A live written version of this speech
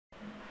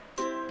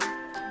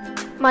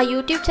మా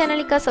YouTube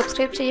channel ఇంకా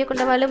subscribe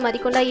చేయకుండా వాళ్ళు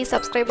మరికొండ ఈ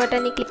సబ్స్క్రైబ్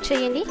బటన్ని క్లిక్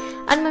చేయండి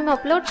అండ్ మేము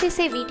అప్లోడ్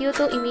చేసే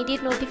వీడియోతో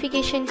ఇమీడియట్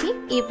నోటిఫికేషన్కి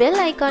ఈ బెల్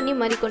ఐకాన్ని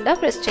మరికొండ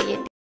ప్రెస్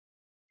చేయండి.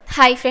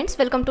 Hi friends,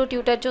 welcome to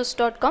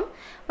tutorjuice.com.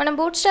 మనం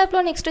బూట్స్ట్రాప్లో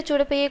నెక్స్ట్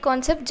చూడబోయే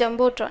కాన్సెప్ట్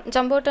జంబోట్రాన్.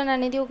 జంబోట్రాన్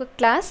అనేది ఒక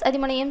క్లాస్. అది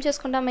మనం ఏం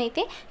చేసుకుంటాం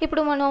అయితే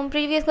ఇప్పుడు మనం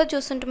ప్రీవియస్గా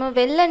చూస్తుంటాము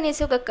వెల్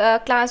అనేసి ఒక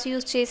క్లాస్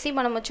యూజ్ చేసి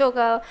మనం వచ్చి ఒక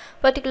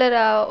పర్టికులర్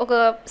ఒక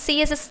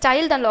సిఎస్ఎస్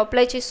స్టైల్ దానిలో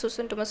అప్లై చేసి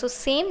చూస్తుంటాము. సో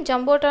సేమ్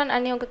జంబోట్రాన్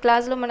అనే ఒక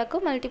క్లాస్లో మనకు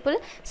మల్టిపుల్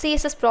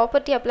సిఎస్ఎస్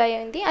ప్రాపర్టీ అప్లై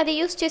అయింది. అది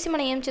యూజ్ చేసి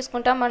మనం ఏం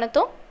చేసుకుంటాం,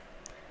 మనతో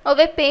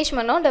వెబ్ పేజ్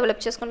మనం డెవలప్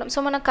చేసుకుంటాం. సో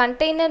మన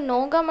కంటైనర్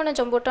నోగా మనం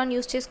జంబోట్రాన్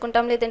యూస్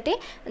చేసుకుంటాం, లేదంటే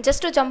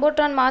జస్ట్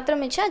జంబోట్రాన్ మాత్రం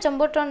ఇచ్చి ఆ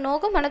జంబోట్రాన్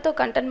నోగా మనతో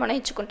కంటెంట్ మనం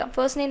ఇచ్చుకుంటాం.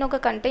 ఫస్ట్ నేను ఒక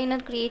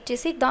కంటైనర్ క్రియేట్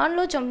చేసి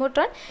దానిలో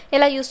జంబోట్రాన్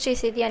ఎలా యూస్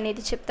చేసేది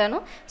అనేది చెప్తాను.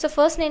 సో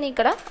ఫస్ట్ నేను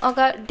ఇక్కడ ఒక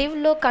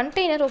డివ్లో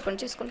కంటైనర్ ఓపెన్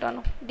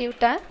చేసుకుంటాను. డివ్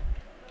ట్యాగ్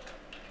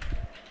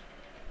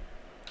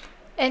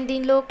అండ్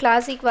దీనిలో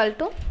class equal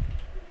to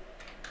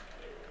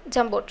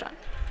జంబోట్రాన్,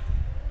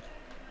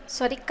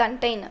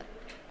 container.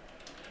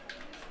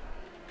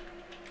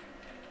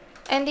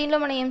 And దీనిలో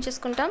మనం ఏం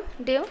చేసుకుంటాం,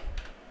 div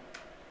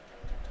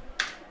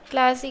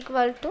క్లాస్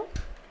ఈక్వల్ టు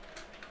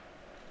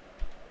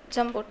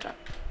జంబోట్రాన్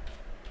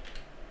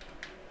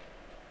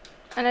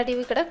అన్న డివ్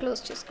ఇక్కడ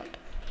క్లోజ్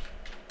చేసుకుంటాం.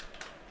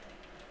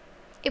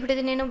 ఇప్పుడు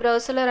ఇది నేను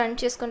బ్రౌజర్లో రన్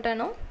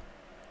చేసుకుంటాను.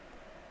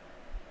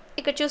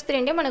 ఇక్కడ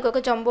చూస్తుంటే మనకు ఒక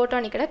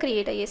జంబోట్రాన్ ఇక్కడ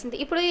క్రియేట్ అయ్యేసింది.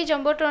 ఇప్పుడు ఈ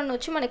జంబోట్రాన్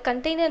వచ్చి మనకి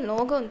కంటైనర్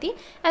లోగో ఉంది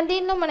అండ్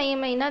దీనిలో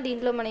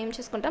మనం ఏం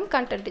చేసుకుంటాం,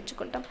 కంటెంట్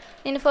ఇచ్చుకుంటాం.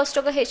 నేను ఫస్ట్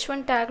ఒక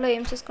h1 ట్యాగ్లో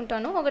ఏం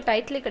చేసుకుంటాను, ఒక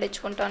టైటిల్ ఇక్కడ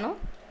ఇచ్చుకుంటాను.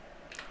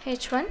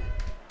 h1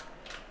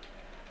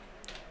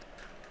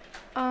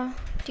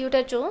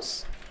 Tutor Juice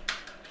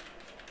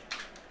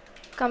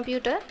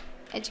Computer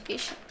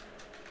Education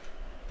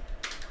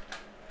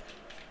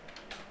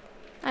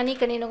అని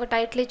ఇక్కడ నేను ఒక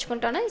టైటిల్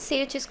ఇచ్చుకుంటాను.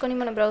 సేవ్ చేసుకొని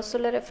మన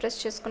బ్రౌజర్లో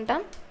రిఫ్రెష్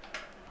చేసుకుంటాం.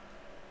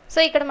 సో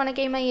ఇక్కడ మనకి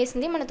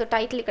ఏమయ్యేసింది, మనతో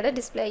టైటిల్ ఇక్కడ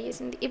డిస్ప్లే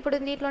అయ్యేసింది. ఇప్పుడు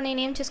దీంట్లో నేను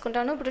ఏం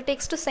చేసుకుంటాను, ఇప్పుడు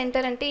టెక్స్ట్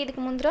సెంటర్ అంటే ఇది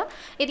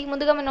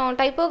ముందుగా మనం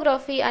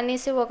టైపోగ్రఫీ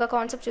అనేసి ఒక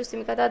కాన్సెప్ట్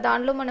చూస్తుంది కదా,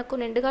 దానిలో మనకు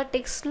నిండుగా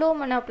టెక్స్ట్లో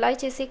మనం అప్లై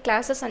చేసే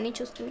క్లాసెస్ అన్నీ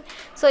చూస్తుంది.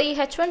 సో ఈ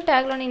h1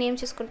 ట్యాగ్లో నేను ఏం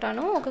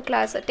చేసుకుంటాను, ఒక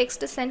క్లాస్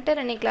టెక్స్ట్ సెంటర్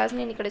అనే క్లాస్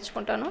నేను ఇక్కడ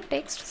ఇచ్చుకుంటాను,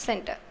 టెక్స్ట్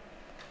సెంటర్.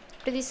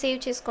 ఇది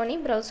సేవ్ చేసుకొని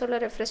బ్రౌజర్లో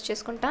రిఫ్రెష్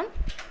చేసుకుంటాం.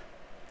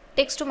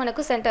 టెక్స్ట్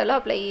మనకు సెంటర్లో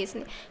అప్లై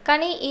చేసింది.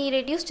 కానీ ఈ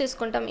రెడ్యూస్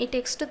చేసుకుంటాం, ఈ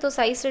టెక్స్ట్తో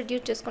సైజ్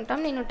రెడ్యూస్ చేసుకుంటాం.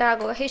 నేను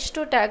ట్యాగ్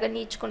h2 ట్యాగ్ అని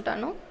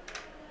ఇచ్చుకుంటాను.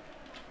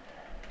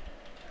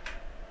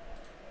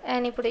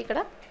 అండ్ ఇప్పుడు ఇక్కడ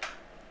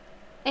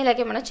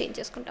ఇలాగే మనం చేంజ్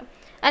చేసుకుంటాం.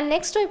 అండ్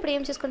నెక్స్ట్ ఇప్పుడు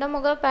ఏం చేసుకుంటాం,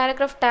 ఒక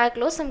పారాగ్రాఫ్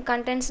ట్యాగ్లో సమ్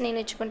కంటెంట్స్ నేను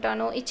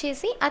ఇచ్చుకుంటాను.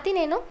 ఇచ్చేసి అది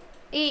నేను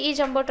ఈ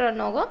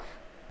జంబోట్రాన్లో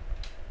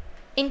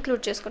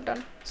ఇంక్లూడ్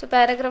చేసుకుంటాను. సో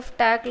పారాగ్రాఫ్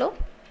ట్యాగ్లో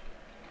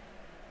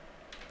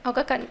ఒక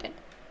content,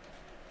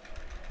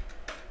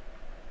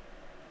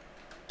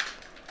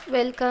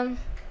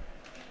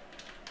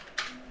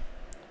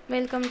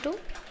 welcome to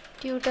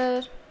Tutor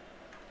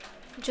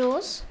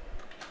Juice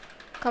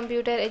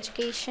Computer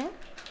Education.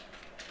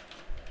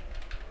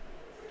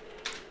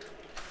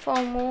 For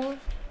more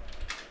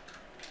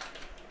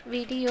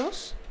videos,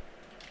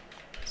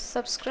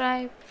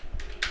 subscribe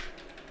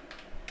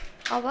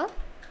our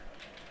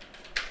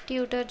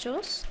Tutor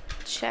Juice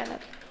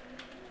channel.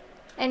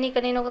 And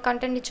ఇక్కడ నేను ఒక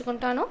కంటెంట్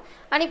ఇచ్చుకుంటాను.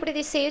 అండ్ ఇప్పుడు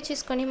ఇది సేవ్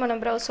చేసుకొని మనం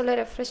బ్రౌజర్లో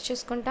రిఫ్రెష్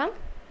చేసుకుంటాం.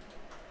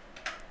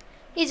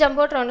 ఈ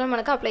జంబోట్రాన్లో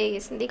మనకు అప్లై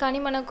చేసింది, కానీ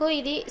మనకు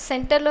ఇది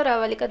సెంటర్లో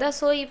రావాలి కదా.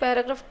 సో ఈ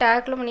పారాగ్రాఫ్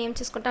ట్యాగ్లో మనం ఏం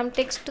చేసుకుంటాం,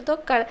 టెక్స్ట్తో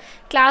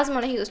క్లాస్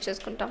మనం యూజ్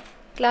చేసుకుంటాం.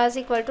 Class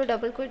equal to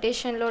double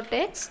క్వోటేషన్లో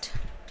text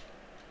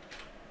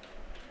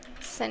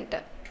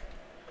centre.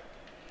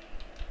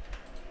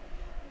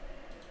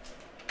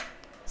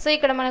 So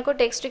ఇక్కడ మనకు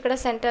టెక్స్ట్ ఇక్కడ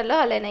సెంటర్లో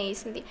అలైన్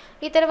అయ్యేసింది.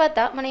 ఈ తర్వాత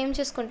మనం ఏం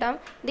చేసుకుంటాం,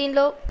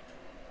 దీనిలో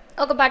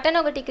ఒక బటన్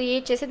ఒకటి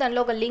క్రియేట్ చేసి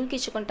దానిలో ఒక లింక్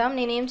ఇచ్చుకుంటాం.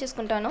 నేను ఏం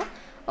చేసుకుంటాను,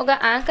 ఒక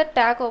యాంకర్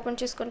ట్యాగ్ ఓపెన్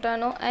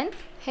చేసుకుంటాను and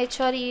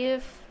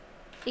href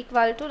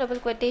equal to double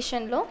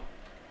క్వోటేషన్లో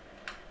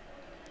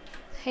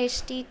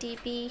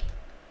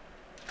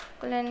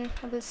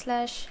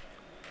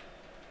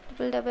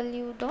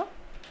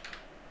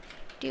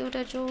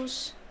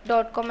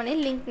http://www.tutorjuice.com అనే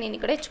లింక్ నేను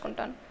ఇక్కడ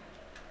ఇచ్చుకుంటాను.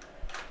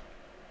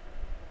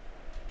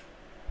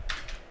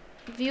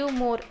 వ్యూ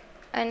మోర్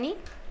అని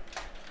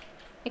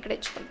ఇక్కడ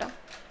ఇచ్చుకుంటాం,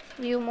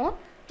 వ్యూ మోర్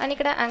అని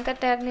ఇక్కడ యాంకర్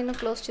ట్యాగ్ నేను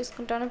క్లోజ్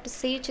చేసుకుంటాను. ఇప్పుడు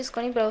సేవ్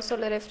చేసుకొని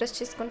బ్రౌజర్లో రిఫ్రెష్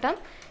చేసుకుంటాం.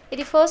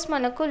 ఇది ఫస్ట్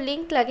మనకు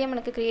లింక్ లాగే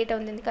మనకు క్రియేట్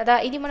అవుతుంది కదా,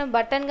 ఇది మనం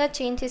బటన్గా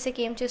చేంజ్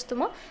చేసేకి ఏం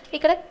చేస్తామో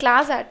ఇక్కడ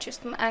క్లాస్ యాడ్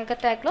చేస్తాము. Anchor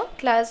ట్యాగ్లో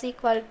class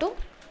equal to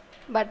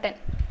button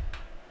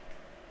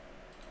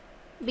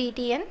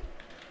btn.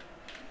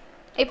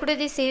 ఇప్పుడు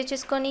ఇది సేవ్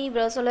చేసుకొని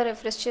బ్రౌజర్లో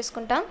రిఫ్రెష్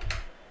చేసుకుంటాం.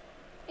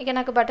 ఇక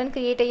నాకు బటన్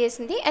క్రియేట్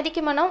అయ్యేసింది.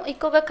 అదికి మనం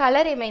ఇంకొక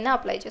కలర్ ఏమైనా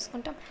అప్లై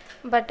చేసుకుంటాం,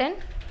 బటన్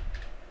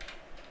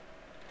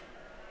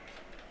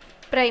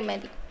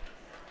ప్రైమరీ.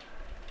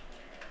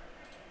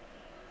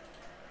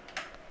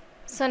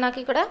 సో నాకు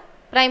ఇక్కడ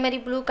ప్రైమరీ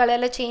బ్లూ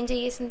కలర్లో చేంజ్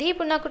అయ్యేసింది.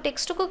 ఇప్పుడు నాకు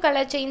టెక్స్ట్కు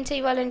కలర్ చేంజ్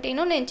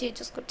చేయాలంటేనూ నేను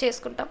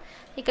చేసుకుంటాం.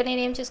 ఇక్కడ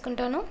నేను ఏం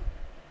చేసుకుంటాను,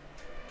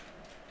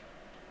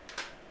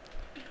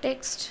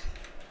 టెక్స్ట్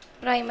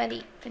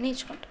ప్రైమరీ అని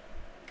ఇచ్చుకుంటాం.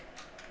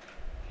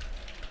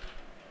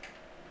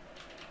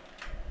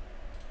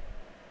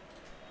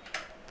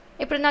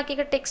 ఇప్పుడు నాకు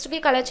ఇక్కడ టెక్స్ట్కి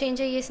colour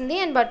change అయ్యేసింది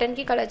and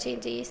బటన్కి colour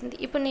change అయ్యేసింది.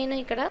 ఇప్పుడు నేను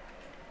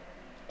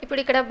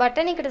ఇక్కడ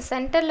బటన్ ఇక్కడ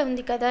సెంటర్లో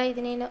ఉంది కదా,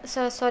 ఇది నేను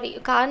సారీ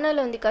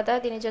కార్నర్లో ఉంది కదా,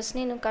 దీన్ని జస్ట్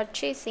నేను కట్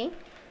చేసి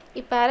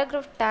ఈ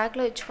పారాగ్రాఫ్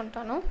ట్యాగ్లో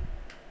ఇచ్చుకుంటాను.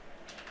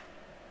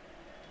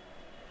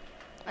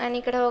 అండ్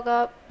ఇక్కడ ఒక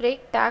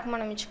బ్రేక్ ట్యాగ్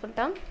మనం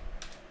ఇచ్చుకుంటాం.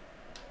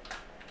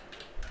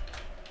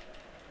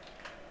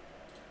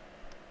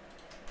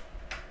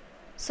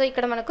 సో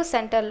ఇక్కడ మనకు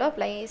సెంటర్లో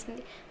అప్లై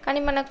చేసింది. కానీ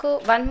మనకు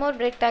వన్ మోర్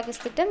బ్రేక్ ట్యాగ్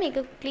ఇస్తుంటే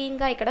మీకు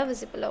క్లీన్గా ఇక్కడ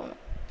విజిబుల్ అవును.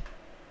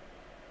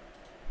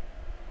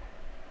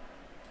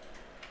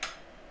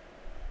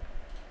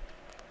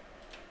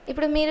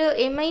 ఇప్పుడు మీరు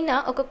ఏమైనా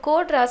ఒక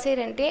కోడ్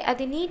రాసారంటే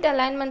అది నీట్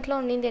అలైన్మెంట్లో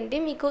ఉండిందంటే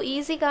మీకు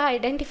ఈజీగా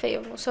ఐడెంటిఫై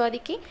అవ్వము. సో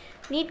అదికి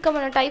నీట్గా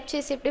మనం టైప్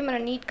చేసేప్పుడు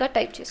మనం నీట్గా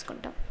టైప్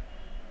చేసుకుంటాం.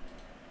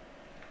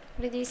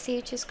 ఇది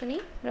సేవ్ చేసుకుని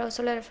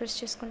బ్రౌజర్లో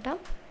రిఫ్రెష్ చేసుకుంటాం.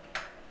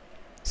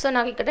 సో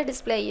నాకు ఇక్కడ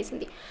డిస్ప్లే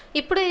అయ్యేసింది.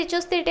 ఇప్పుడు ఇది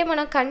చూస్తే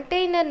మనం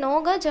కంటైనర్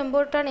నోగా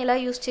జంబోట్రాన్ ఎలా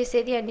యూస్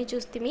చేసేది అన్నీ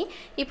చూస్తే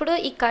ఇప్పుడు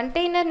ఈ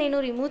కంటైనర్ నేను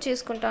రిమూవ్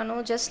చేసుకుంటాను.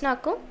 జస్ట్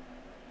నాకు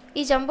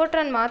ఈ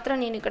జంబోట్రాన్ మాత్రం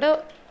నేను ఇక్కడ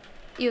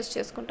యూస్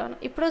చేసుకుంటాను.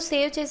 ఇప్పుడు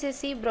సేవ్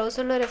చేసేసి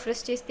బ్రౌజర్లో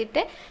రిఫ్రెష్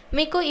చేస్తే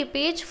మీకు ఈ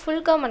పేజ్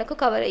ఫుల్గా మనకు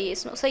కవర్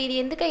అయ్యేసాను. సో ఇది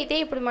ఎందుకైతే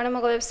ఇప్పుడు మనం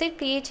ఒక వెబ్సైట్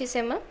క్రియేట్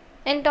చేసాము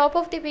అండ్ టాప్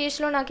ఆఫ్ ది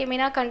పేజ్లో నాకు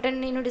ఏమైనా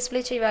కంటెంట్ నేను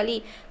డిస్ప్లే చేయాలి,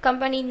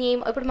 కంపెనీ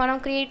నేమ్ ఇప్పుడు మనం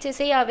క్రియేట్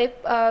చేసే ఆ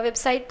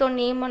వెబ్సైట్తో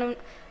నేమ్ మనం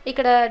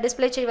ఇక్కడ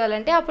డిస్ప్లే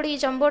చేయాలంటే అప్పుడు ఈ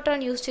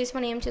జంబోట్రాన్ యూస్ చేసి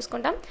మనం ఏం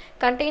చేసుకుంటాం,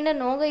 కంటైనర్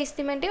నోగా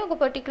ఇస్తామంటే ఒక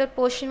పర్టికులర్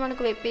పోర్షన్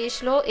మనకు వెబ్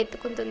పేజ్లో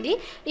ఎత్తుకుంటుంది.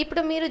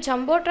 ఇప్పుడు మీరు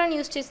జంబోట్రాన్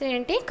యూస్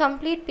చేసారంటే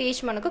కంప్లీట్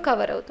పేజ్ మనకు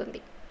కవర్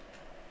అవుతుంది.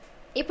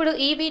 ఇప్పుడు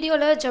ఈ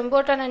వీడియోలో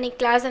జంబోట్రాన్ అనే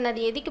క్లాస్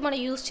అనేది ఎదికి మనం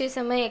యూస్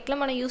చేసామో ఎట్లా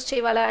మనం యూస్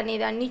చేయాలా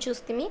అనేది అన్నీ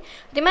చూస్తే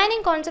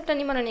రిమైనింగ్ కాన్సెప్ట్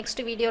అన్ని మనం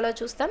నెక్స్ట్ వీడియోలో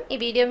చూస్తాం. ఈ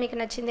వీడియో మీకు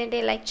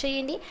నచ్చిందంటే లైక్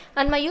చేయండి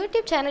అండ్ మా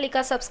యూట్యూబ్ ఛానల్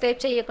ఇక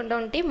సబ్స్క్రైబ్ చేయకుండా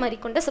ఉంటే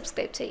మరికొంత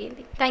సబ్స్క్రైబ్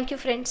చేయండి. Thank you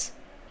friends.